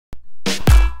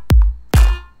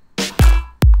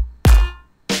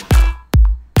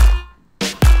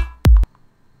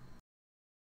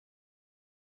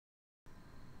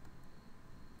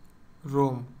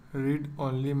ROM,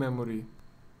 read-only memory.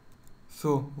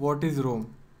 So, what is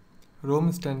ROM?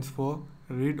 ROM stands for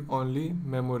read-only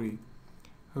memory.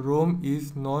 ROM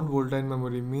is non-volatile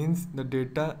memory, means the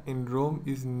data in ROM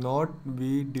is not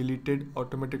be deleted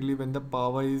automatically when the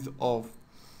power is off.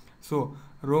 So,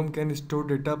 ROM can store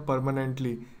data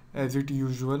permanently as it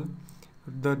usual.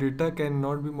 The data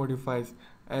cannot be modified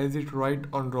as it write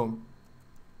on ROM.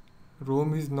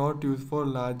 ROM is not used for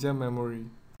larger memory.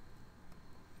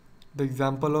 The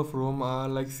example of ROM are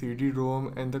like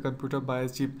CD-ROM and the computer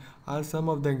BIOS chip are some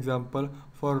of the example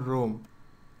for ROM.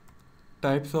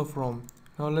 Types of ROM.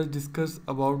 Now let's discuss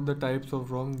about the types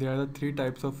of ROM. There are the three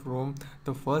types of ROM.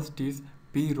 The first is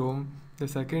PROM, the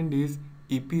second is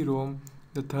EEPROM,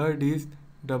 the third is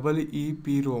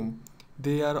EEPROM.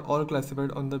 They are all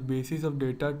classified on the basis of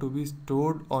data to be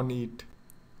stored on it.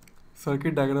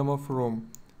 Circuit diagram of ROM.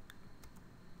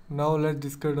 Now let's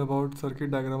discuss about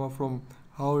circuit diagram of ROM,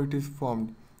 how it is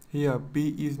formed. Here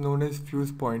P is known as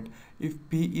fuse point. If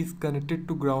P is connected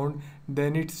to ground,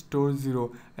 then it stores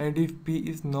 0, and if P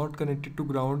is not connected to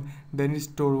ground, then it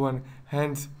stores 1.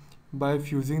 Hence, by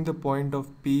fusing the point of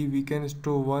P, we can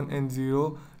store 1 and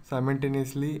 0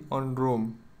 simultaneously on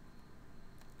ROM.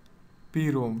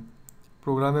 PROM,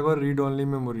 programmable read-only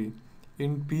memory.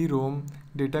 In PROM,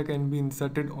 data can be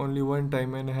inserted only one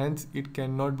time and hence it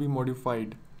cannot be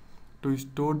modified. To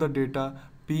store the data,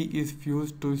 P is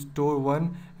fused to store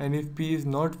 1, and if P is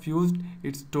not fused,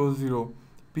 it stores 0.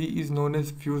 P is known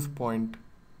as fuse point.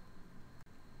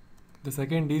 The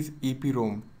second is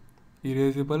EEPROM,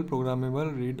 erasable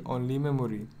programmable read-only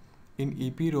memory. In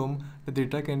EEPROM, the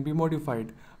data can be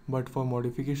modified, but for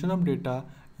modification of data,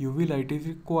 UV light is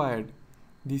required.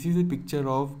 This is a picture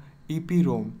of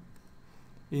EEPROM.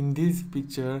 In this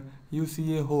picture, you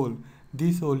see a hole.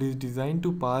 This hole is designed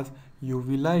to pass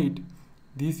UV light.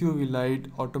 This UV light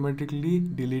automatically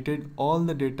deleted all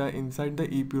the data inside the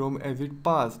EEPROM as it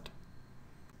passed.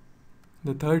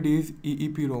 The third is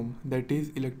EEPROM, that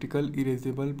is electrical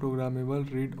erasable programmable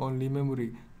read-only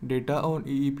memory. Data on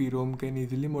EEPROM can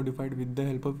easily be modified with the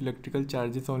help of electrical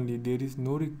charges only. There is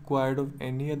no required of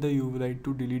any other UV light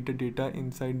to delete the data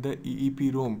inside the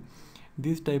EEPROM.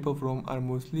 This type of ROM are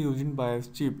mostly used in BIOS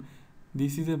chip.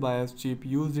 This is a BIOS chip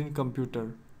used in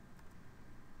computer.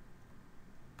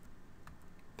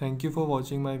 Thank you for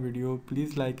watching my video.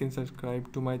 Please like and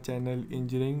subscribe to my channel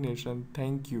Engineering Nation.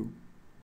 Thank you.